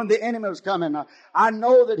coming, when the enemy was coming. I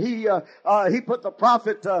know that he put the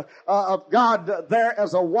prophet of God there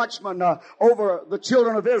as a watchman over the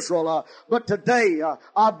children of Israel. But today,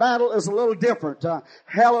 our battle is a little different.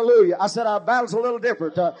 Hallelujah. I said our battle's a little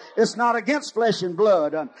different. It's not against flesh and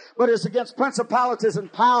blood, but it's against principalities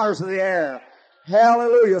and powers of the air.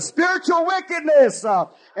 Hallelujah. Spiritual wickedness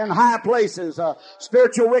in high places.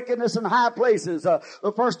 Spiritual wickedness in high places.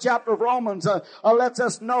 The first chapter of Romans lets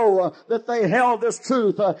us know that they held this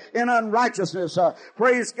truth in unrighteousness.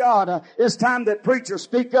 Praise God. It's time that preachers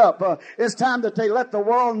speak up. It's time that they let the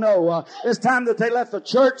world know. It's time that they let the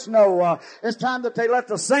church know. It's time that they let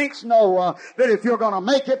the saints know that if you're going to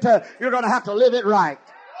make it, you're going to have to live it right.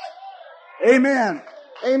 Amen.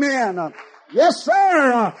 Amen. Yes,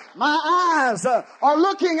 sir. My eyes are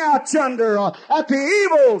looking out yonder at the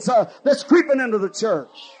evils that's creeping into the church.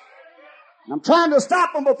 I'm trying to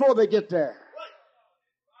stop them before they get there.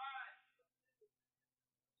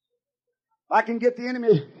 If I can get the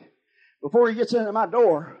enemy before he gets into my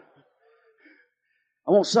door,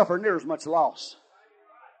 I won't suffer near as much loss.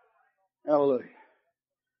 Hallelujah.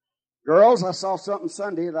 Girls, I saw something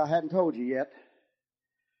Sunday that I hadn't told you yet.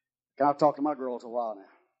 I've talked to my girls a while now.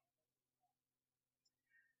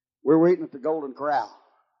 We were eating at the Golden Corral.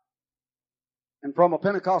 And from a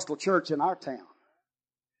Pentecostal church in our town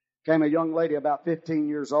came a young lady about 15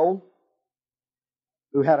 years old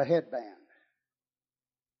who had a headband.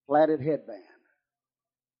 Platted headband.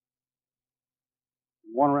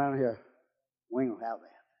 One around here. We ain't gonna have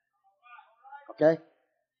that. Okay?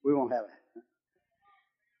 We won't have that.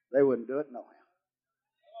 They wouldn't do it, no.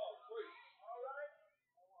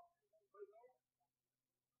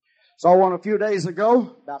 Saw one a few days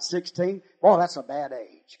ago, about 16. Boy, that's a bad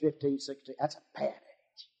age. 15, 16. That's a bad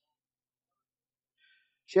age.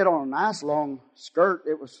 She had on a nice long skirt.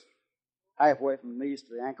 It was halfway from the knees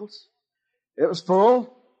to the ankles. It was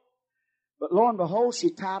full. But lo and behold, she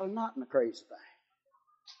tied a knot in the crazy thing.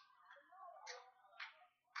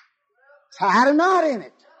 Tied a knot in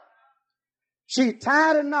it. She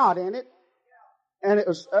tied a knot in it, and it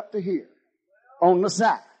was up to here, on the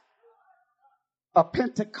side. A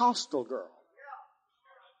Pentecostal girl.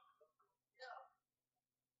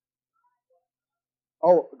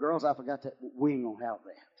 Oh, girls, I forgot that. We ain't gonna have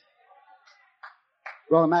that.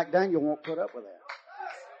 Brother McDaniel won't put up with that.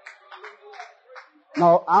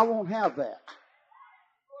 No, I won't have that.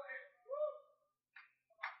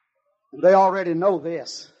 And they already know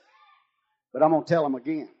this, but I'm gonna tell them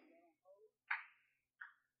again.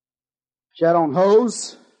 She had on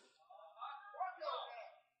hose.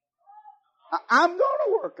 I'm going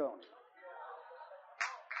to work on it.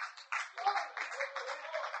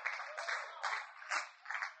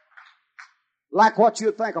 Like what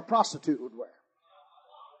you'd think a prostitute would wear.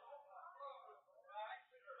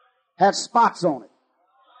 Had spots on it.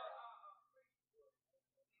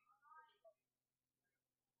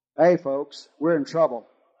 Hey, folks, we're in trouble.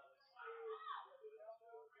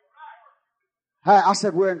 Hey, I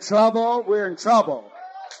said we're in trouble. We're in trouble.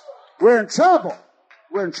 We're in trouble.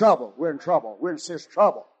 We're in trouble. We're in trouble. We're in serious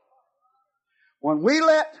trouble. When we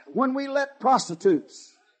let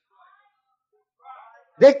prostitutes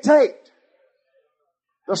dictate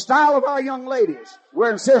the style of our young ladies,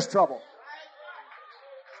 we're in serious trouble.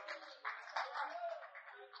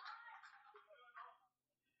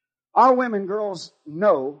 Our women, girls,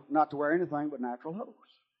 know not to wear anything but natural hose.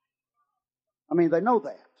 I mean, they know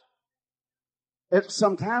that.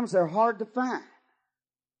 Sometimes they're hard to find.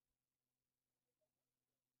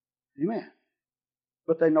 Amen.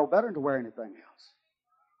 But they know better than to wear anything else.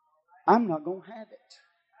 I'm not going to have it.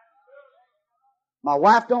 My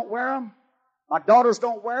wife don't wear them. My daughters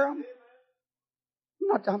don't wear them.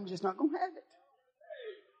 I'm just not going to have it.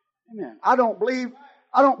 Amen. I don't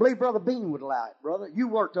believe Brother Bean would allow it, brother. You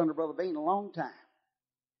worked under Brother Bean a long time.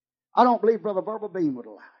 I don't believe Brother Verbal Bean would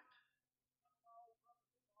allow it.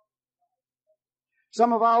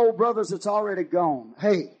 Some of our old brothers that's already gone.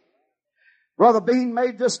 Hey, Brother Bean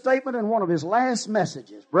made this statement in one of his last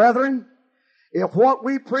messages. Brethren, if what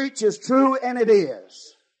we preach is true, and it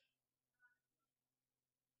is,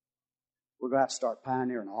 we're going to have to start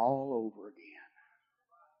pioneering all over again.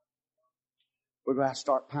 We're going to have to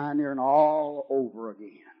start pioneering all over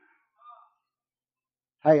again.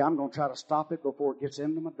 Hey, I'm going to try to stop it before it gets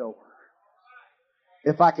into my door.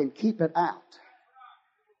 If I can keep it out.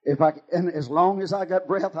 And as long as I got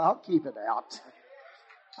breath, I'll keep it out.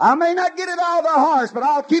 I may not get it out of their hearts, but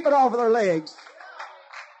I'll keep it off of their legs.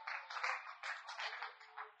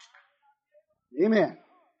 Amen.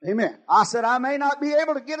 Amen. I said I may not be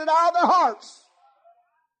able to get it out of their hearts,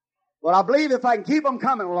 but I believe if I can keep them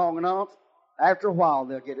coming long enough, after a while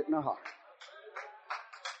they'll get it in their heart.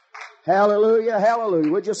 Hallelujah,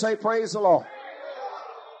 hallelujah. Would you say praise the Lord?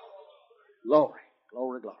 Glory,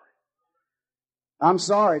 glory, glory. I'm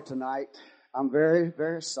sorry tonight. I'm very,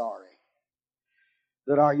 very sorry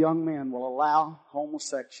that our young men will allow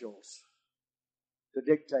homosexuals to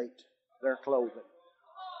dictate their clothing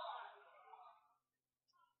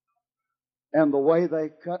and the way they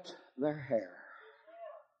cut their hair.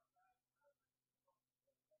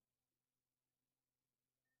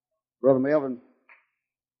 Brother Melvin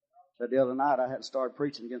said the other night I hadn't started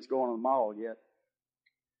preaching against going to the mall yet.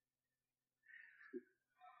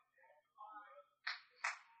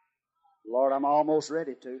 Lord, I'm almost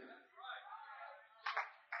ready to.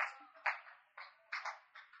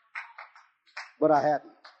 But I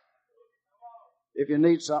hadn't. If you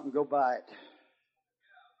need something, go buy it.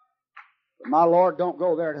 But my Lord, don't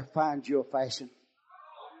go there to find you a fashion.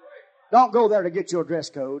 Don't go there to get your dress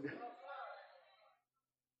code.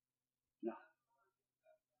 No.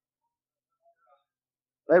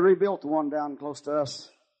 They rebuilt the one down close to us,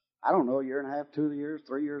 I don't know, a year and a half, 2 years,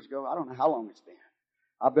 3 years ago. I don't know how long it's been.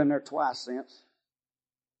 I've been there twice since.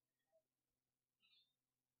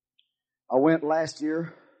 I went last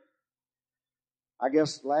year, I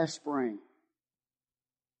guess last spring.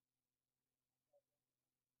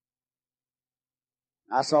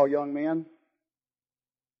 I saw young men,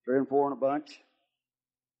 3 and 4 in a bunch.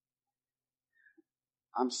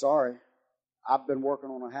 I'm sorry. I've been working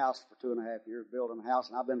on a house for 2.5 years, building a house,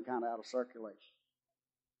 and I've been kind of out of circulation.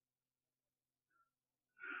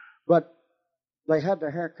 But they had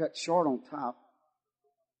their hair cut short on top,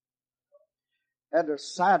 had their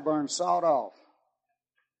sideburns sawed off,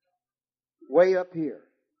 way up here.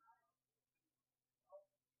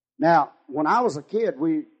 Now, when I was a kid,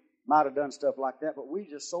 we might have done stuff like that, but we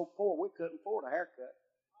just so poor we couldn't afford a haircut.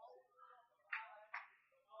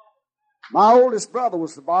 My oldest brother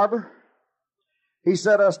was the barber. He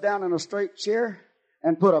set us down in a straight chair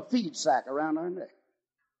and put a feed sack around our neck.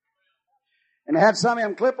 And they had some of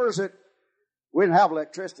them clippers that we didn't have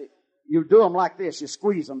electricity. You do them like this. You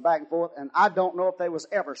squeeze them back and forth, and I don't know if they was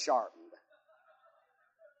ever sharpened.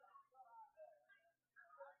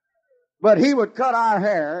 But he would cut our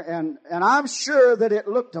hair, and I'm sure that it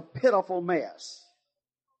looked a pitiful mess.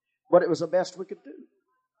 But it was the best we could do.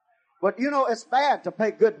 But you know, it's bad to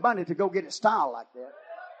pay good money to go get it styled like that.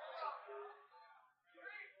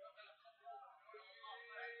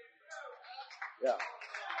 Yeah.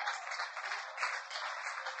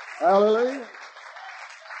 Hallelujah.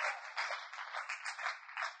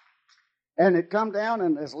 And it come down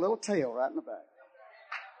and there's a little tail right in the back.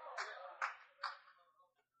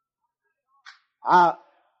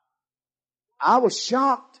 I was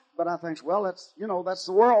shocked, but I think, well, that's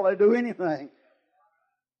the world. They do anything.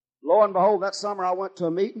 Lo and behold, that summer I went to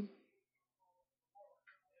a meeting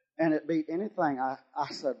and it beat anything. I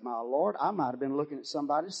said, my Lord, I might have been looking at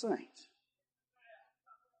somebody's saints.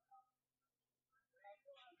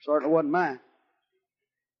 Certainly wasn't mine.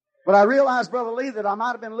 But I realized, Brother Lee, that I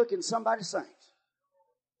might have been looking at somebody's saints.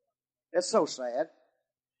 It's so sad.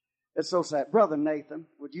 It's so sad. Brother Nathan,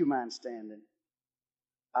 would you mind standing?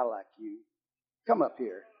 I like you. Come up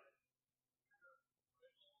here.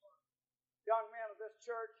 Young men of this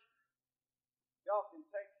church, y'all can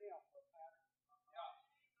take him for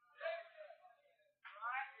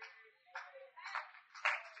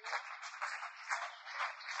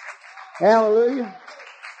a matter. Hallelujah.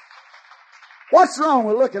 What's wrong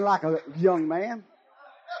with looking like a young man?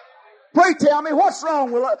 Pray tell me, what's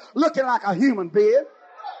wrong with looking like a human being?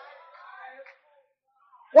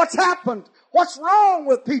 What's happened? What's wrong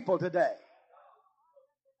with people today?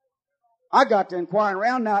 I got to inquiring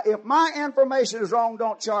around. Now, if my information is wrong,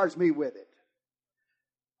 don't charge me with it.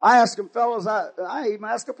 I asked them fellows, I even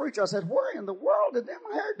asked a preacher, I said, where in the world did them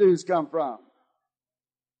hairdos come from?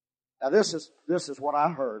 Now, this is what I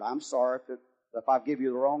heard. I'm sorry if I give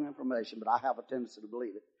you the wrong information, but I have a tendency to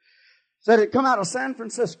believe it. Said it come out of San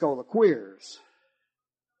Francisco, the queers.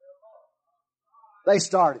 They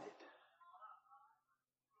started it.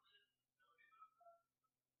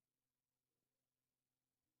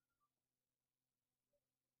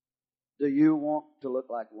 Do you want to look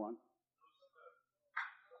like one?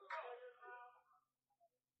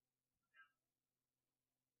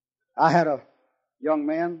 I had a young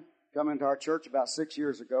man come into our church about 6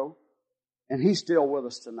 years ago, and he's still with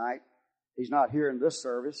us tonight. He's not here in this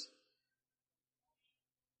service.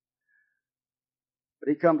 But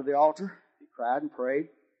he come to the altar. He cried and prayed.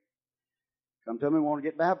 Come tell me, we want to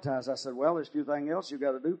get baptized. I said, well, there's a few things else you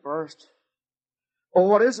got to do first. Oh,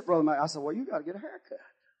 what is it, Brother Mike? I said, well, you got to get a haircut.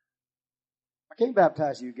 I can't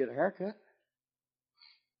baptize you, get a haircut.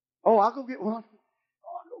 Oh, I'll go get one.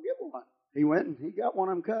 Oh, I'll go get one. He went and he got one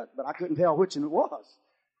of them cut, but I couldn't tell which one it was.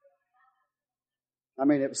 I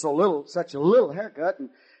mean, it was such a little haircut. And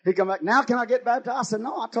he come back, now can I get baptized? I said,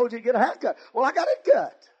 no, I told you to get a haircut. Well, I got it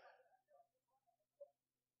cut.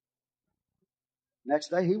 Next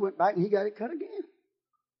day, he went back and he got it cut again.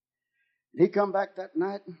 He come back that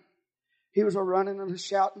night, and he was running and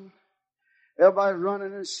shouting. Everybody was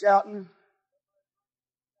running and shouting.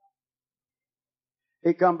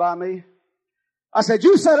 He come by me. I said,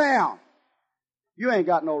 you sit down. You ain't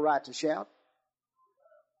got no right to shout.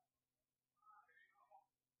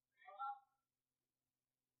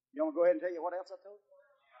 You want me to go ahead and tell you what else I told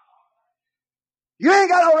you? You ain't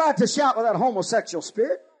got no right to shout with that homosexual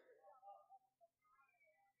spirit.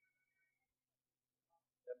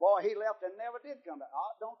 Boy, he left and never did come back.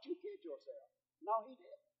 Oh, don't you kid yourself. No, he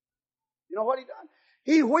did. You know what he done?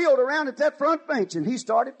 He wheeled around at that front bench and he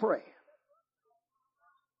started praying.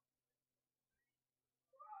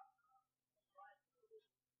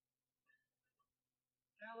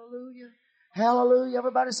 Hallelujah. Hallelujah.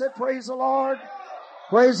 Everybody said, praise the Lord.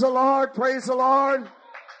 Praise the Lord. Praise the Lord.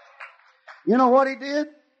 You know what he did?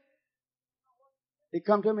 He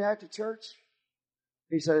come to me after church.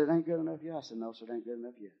 He said, it ain't good enough yet. I said, no, sir, it ain't good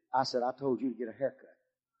enough yet. I said, I told you to get a haircut.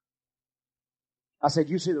 I said,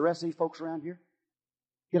 you see the rest of these folks around here?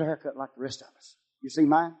 Get a haircut like the rest of us. You see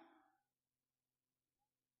mine?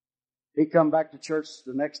 He come back to church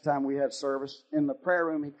the next time we had service. In the prayer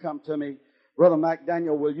room, he come to me, Brother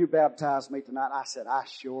McDaniel, will you baptize me tonight? I said, I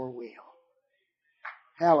sure will.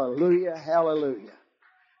 Hallelujah, hallelujah.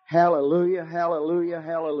 Hallelujah, hallelujah,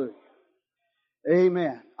 hallelujah.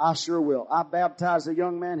 Amen. I sure will. I baptized a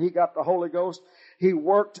young man. He got the Holy Ghost. He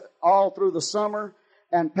worked all through the summer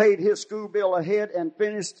and paid his school bill ahead and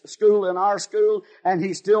finished school in our school, and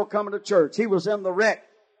he's still coming to church. He was in the wreck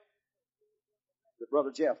that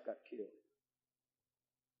Brother Jeff got killed.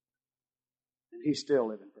 And he's still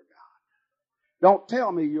living for God. Don't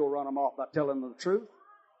tell me you'll run them off by telling them the truth.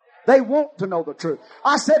 They want to know the truth.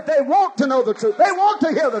 I said they want to know the truth. They want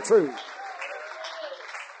to hear the truth.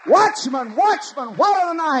 Watchman, watchman, what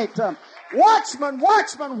of the night? Watchman,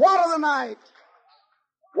 watchman, what of the night?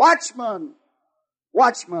 Watchman,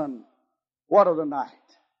 watchman, what of the night?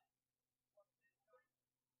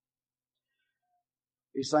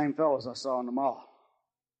 These same fellows I saw in the mall.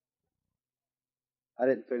 I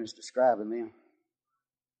didn't finish describing them.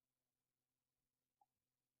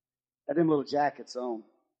 Had them little jackets on,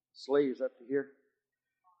 sleeves up to here.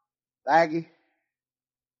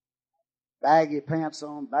 Baggy pants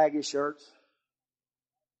on, baggy shirts.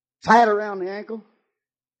 Tight around the ankle.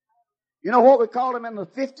 You know what we called them in the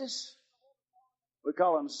 50s? We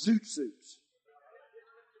call them zoot suits.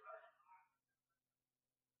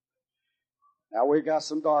 Now we got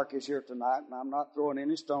some darkies here tonight, and I'm not throwing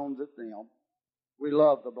any stones at them. We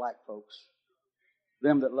love the black folks.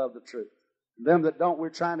 Them that love the truth. Them that don't, we're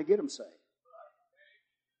trying to get them saved.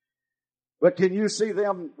 But can you see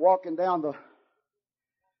them walking down the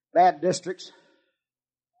bad districts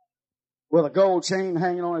with a gold chain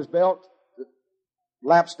hanging on his belt that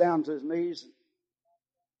laps down to his knees,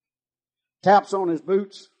 taps on his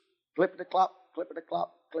boots, clippity-clop,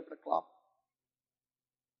 clippity-clop, clippity-clop.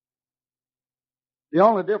 The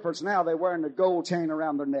only difference now, they're wearing the gold chain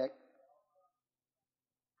around their neck.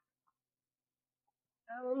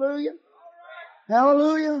 Hallelujah.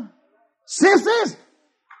 Hallelujah. Sissies!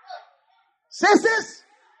 Sissies!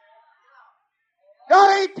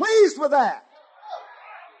 God ain't pleased with that.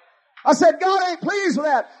 I said, God ain't pleased with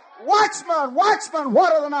that. Watchman, watchman,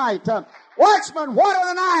 what of the night? Watchman, what of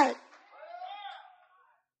the night?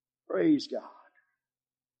 Praise God.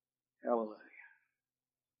 Hallelujah.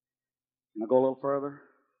 Can I go a little further?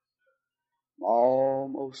 I'm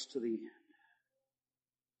almost to the end.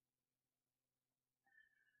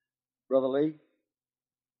 Brother Lee,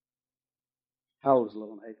 how old is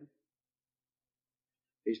little Nathan?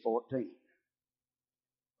 He's 14.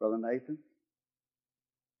 Brother Nathan,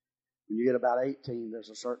 when you get about 18, there's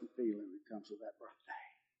a certain feeling that comes with that birthday.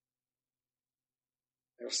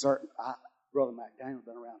 There's a certain, Brother McDaniel's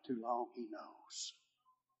been around too long, he knows.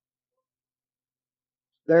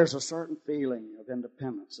 There's a certain feeling of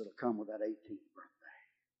independence that'll come with that 18th birthday.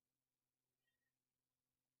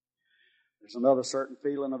 There's another certain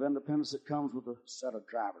feeling of independence that comes with a set of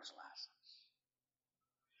driver's license.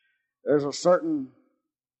 There's a certain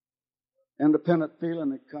independent feeling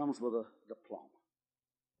that comes with a diploma.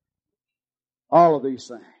 All of these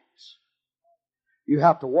things. You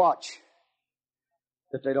have to watch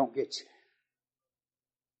that they don't get you.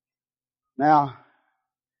 Now,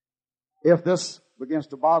 if this begins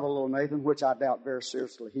to bother little Nathan, which I doubt very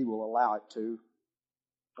seriously he will allow it to,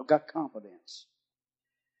 I've got confidence.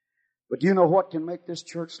 But do you know what can make this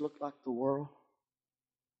church look like the world?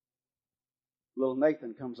 Little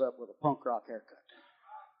Nathan comes up with a punk rock haircut.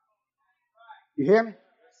 You hear me?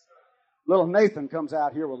 Little Nathan comes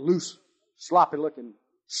out here with loose, sloppy looking,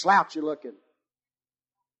 slouchy looking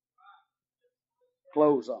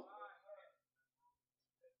clothes on.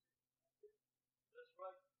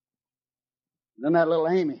 And then that little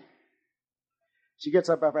Amy, she gets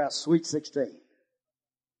up after that sweet 16. Get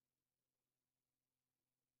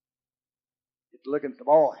to looking at the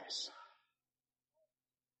boys.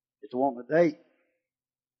 Get to wanting a date.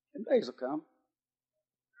 And days will come.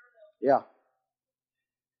 Yeah.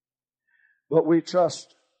 But we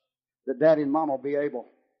trust that Daddy and Mama will be able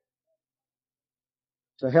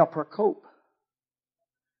to help her cope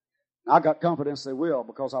I got confidence they will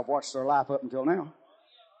because I've watched their life up until now.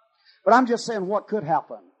 But I'm just saying what could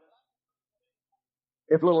happen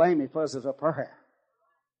if little Amy fuzzes up her hair.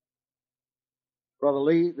 Brother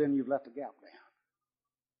Lee, then you've left a gap down.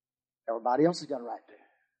 Everybody else has got a right to.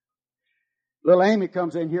 Little Amy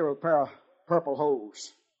comes in here with a pair of purple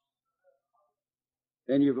hose.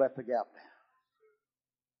 Then you've left the gap down.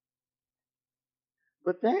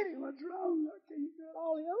 But Daddy, what's wrong? I can't do it.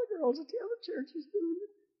 All the other girls at the other churches doing it.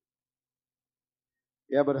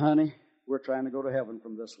 Yeah, but honey, we're trying to go to heaven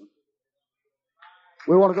from this one.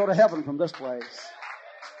 We want to go to heaven from this place.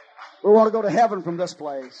 We want to go to heaven from this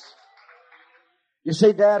place. You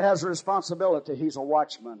see, Dad has a responsibility. He's a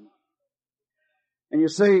watchman. And you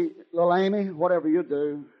see, little Amy, whatever you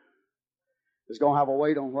do is going to have a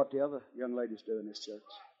weight on what the other young ladies do in this church.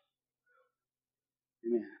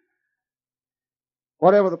 Amen.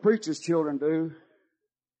 Whatever the preacher's children do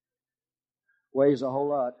weighs a whole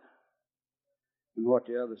lot in what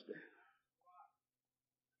the others do.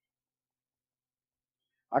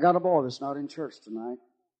 I got a boy that's not in church tonight,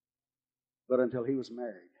 but until he was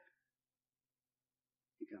married,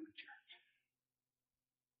 he come to church.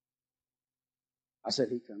 I said,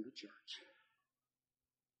 he come to church.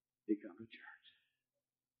 He come to church.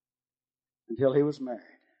 Until he was married.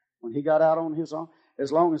 When he got out on his own,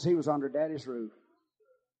 as long as he was under Daddy's roof.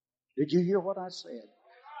 Did you hear what I said?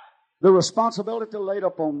 The responsibility laid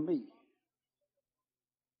upon me.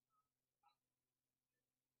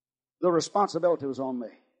 The responsibility was on me.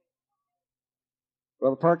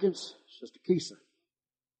 Brother Perkins, Sister Keesa.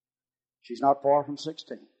 She's not far from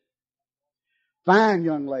 16. Fine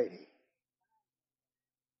young lady.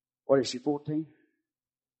 What is she, 14?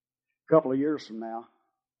 A couple of years from now,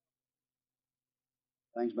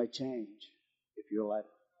 things may change if you'll let it.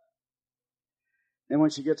 Then when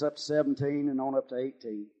she gets up to 17 and on up to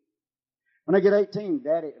 18. When they get 18,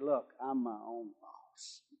 Daddy, look, I'm my own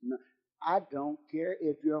boss. No, I don't care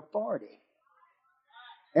if you're 40.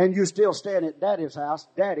 And you still staying at Daddy's house.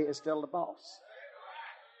 Daddy is still the boss.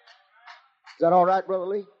 Is that all right, Brother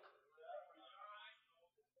Lee?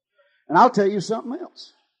 And I'll tell you something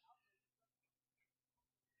else.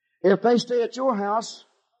 If they stay at your house,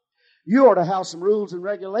 you ought to have some rules and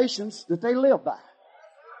regulations that they live by.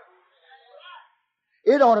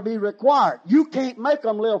 It ought to be required. You can't make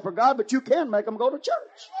them live for God, but you can make them go to church.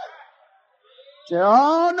 Say,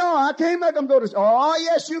 oh no, I can't make them go to church. Oh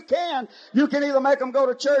yes, you can. You can either make them go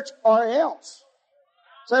to church or else.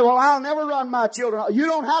 Say, well, I'll never run my children off. You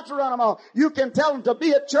don't have to run them off. You can tell them to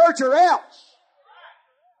be at church or else.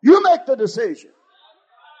 You make the decision.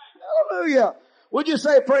 Hallelujah. Would you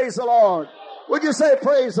say praise the Lord? Would you say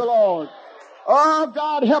praise the Lord? Oh,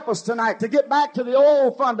 God, help us tonight to get back to the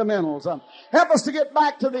old fundamentals. Help us to get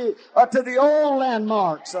back to the old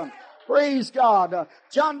landmarks. Praise God.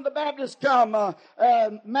 John the Baptist come,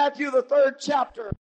 Matthew the 3rd chapter.